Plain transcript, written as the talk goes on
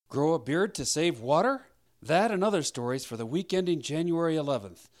Grow a beard to save water? That and other stories for the week ending January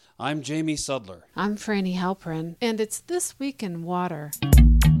 11th. I'm Jamie Sudler. I'm Franny Halperin, and it's This Week in Water.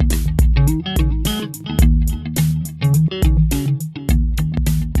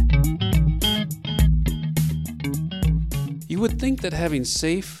 You would think that having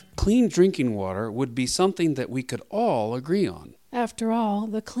safe, clean drinking water would be something that we could all agree on. After all,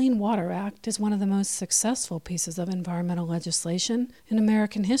 the Clean Water Act is one of the most successful pieces of environmental legislation in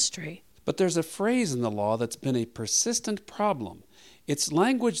American history. But there's a phrase in the law that's been a persistent problem. It's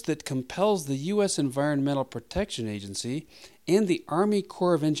language that compels the U.S. Environmental Protection Agency and the Army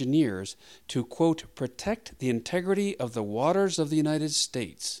Corps of Engineers to, quote, protect the integrity of the waters of the United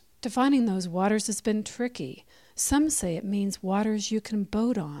States. Defining those waters has been tricky. Some say it means waters you can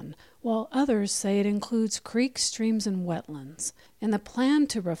boat on, while others say it includes creeks, streams, and wetlands. And the plan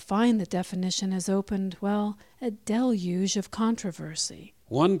to refine the definition has opened, well, a deluge of controversy.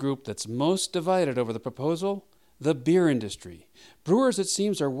 One group that's most divided over the proposal? The beer industry. Brewers, it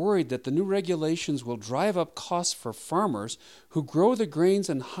seems, are worried that the new regulations will drive up costs for farmers who grow the grains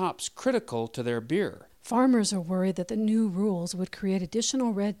and hops critical to their beer. Farmers are worried that the new rules would create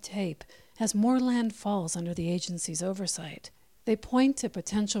additional red tape as more land falls under the agency's oversight. They point to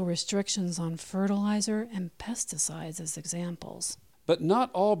potential restrictions on fertilizer and pesticides as examples. But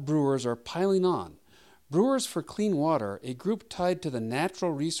not all brewers are piling on. Brewers for Clean Water, a group tied to the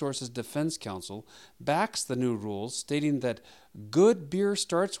Natural Resources Defense Council, backs the new rules, stating that good beer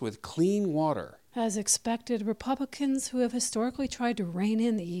starts with clean water. As expected, Republicans who have historically tried to rein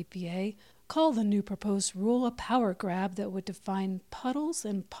in the EPA call the new proposed rule a power grab that would define puddles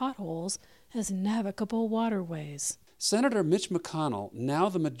and potholes as navigable waterways. Senator Mitch McConnell, now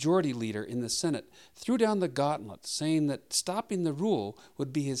the majority leader in the Senate, threw down the gauntlet, saying that stopping the rule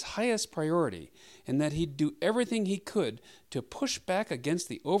would be his highest priority and that he'd do everything he could to push back against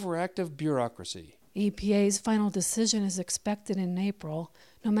the overactive bureaucracy. EPA's final decision is expected in April.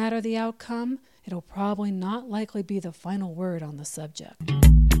 No matter the outcome, it'll probably not likely be the final word on the subject.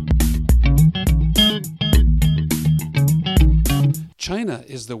 China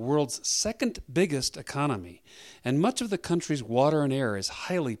is the world's second biggest economy, and much of the country's water and air is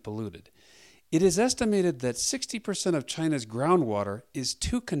highly polluted. It is estimated that 60% of China's groundwater is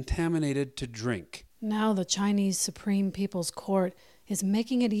too contaminated to drink. Now the Chinese Supreme People's Court is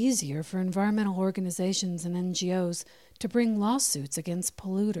making it easier for environmental organizations and NGOs to bring lawsuits against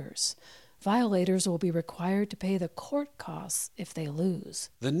polluters. Violators will be required to pay the court costs if they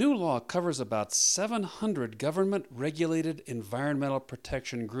lose. The new law covers about 700 government-regulated environmental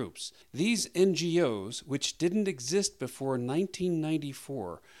protection groups. These NGOs, which didn't exist before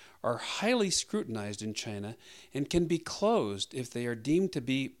 1994, are highly scrutinized in China and can be closed if they are deemed to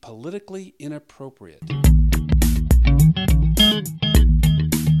be politically inappropriate.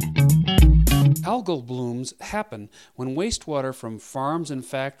 Algal blooms happen when wastewater from farms and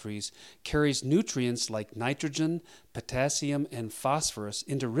factories carries nutrients like nitrogen, potassium, and phosphorus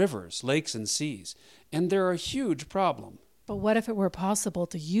into rivers, lakes, and seas, and they're a huge problem. But what if it were possible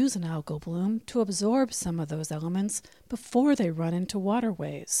to use an algal bloom to absorb some of those elements before they run into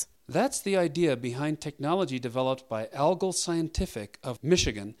waterways? That's the idea behind technology developed by Algal Scientific of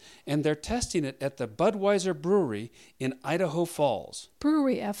Michigan, and they're testing it at the Budweiser Brewery in Idaho Falls.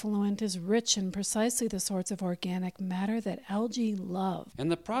 Brewery effluent is rich in precisely the sorts of organic matter that algae love.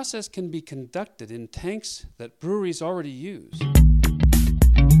 And the process can be conducted in tanks that breweries already use.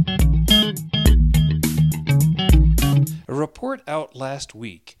 A report out last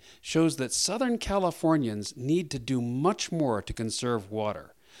week shows that Southern Californians need to do much more to conserve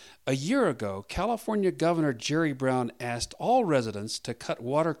water. A year ago, California Governor Jerry Brown asked all residents to cut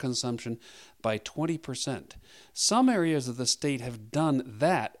water consumption by 20%. Some areas of the state have done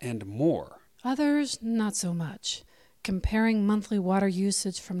that and more. Others, not so much. Comparing monthly water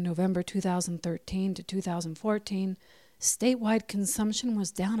usage from November 2013 to 2014, statewide consumption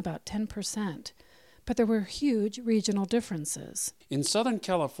was down about 10%. But there were huge regional differences. In Southern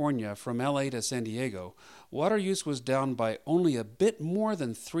California, from LA to San Diego, water use was down by only a bit more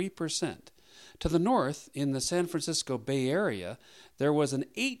than 3%. To the north, in the San Francisco Bay Area, there was an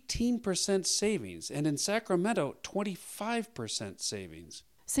 18% savings, and in Sacramento, 25% savings.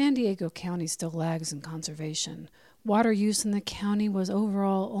 San Diego County still lags in conservation. Water use in the county was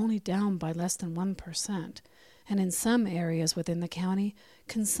overall only down by less than 1%. And in some areas within the county,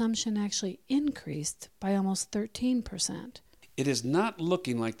 consumption actually increased by almost 13%. It is not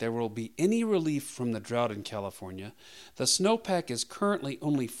looking like there will be any relief from the drought in California. The snowpack is currently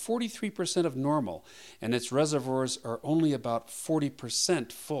only 43% of normal, and its reservoirs are only about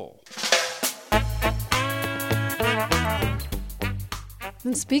 40% full.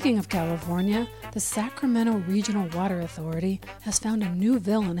 And speaking of California, the Sacramento Regional Water Authority has found a new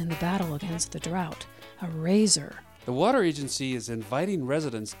villain in the battle against the drought, a razor. The water agency is inviting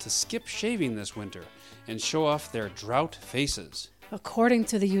residents to skip shaving this winter and show off their drought faces. According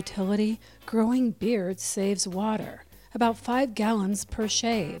to the utility, growing beards saves water, about 5 gallons per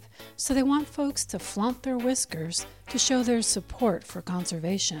shave, so they want folks to flaunt their whiskers to show their support for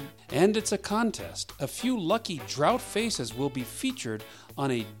conservation. And it's a contest. A few lucky drought faces will be featured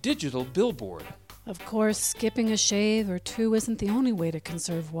on a digital billboard. Of course, skipping a shave or two isn't the only way to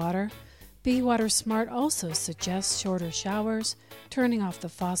conserve water. Be Water Smart also suggests shorter showers, turning off the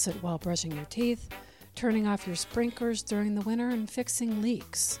faucet while brushing your teeth, turning off your sprinklers during the winter, and fixing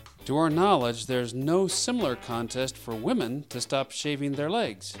leaks. To our knowledge, there's no similar contest for women to stop shaving their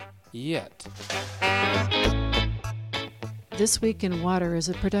legs. Yet. This Week in Water is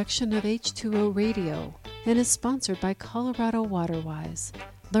a production of H2O Radio and is sponsored by Colorado WaterWise.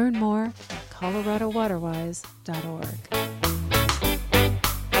 Learn more at coloradowaterwise.org.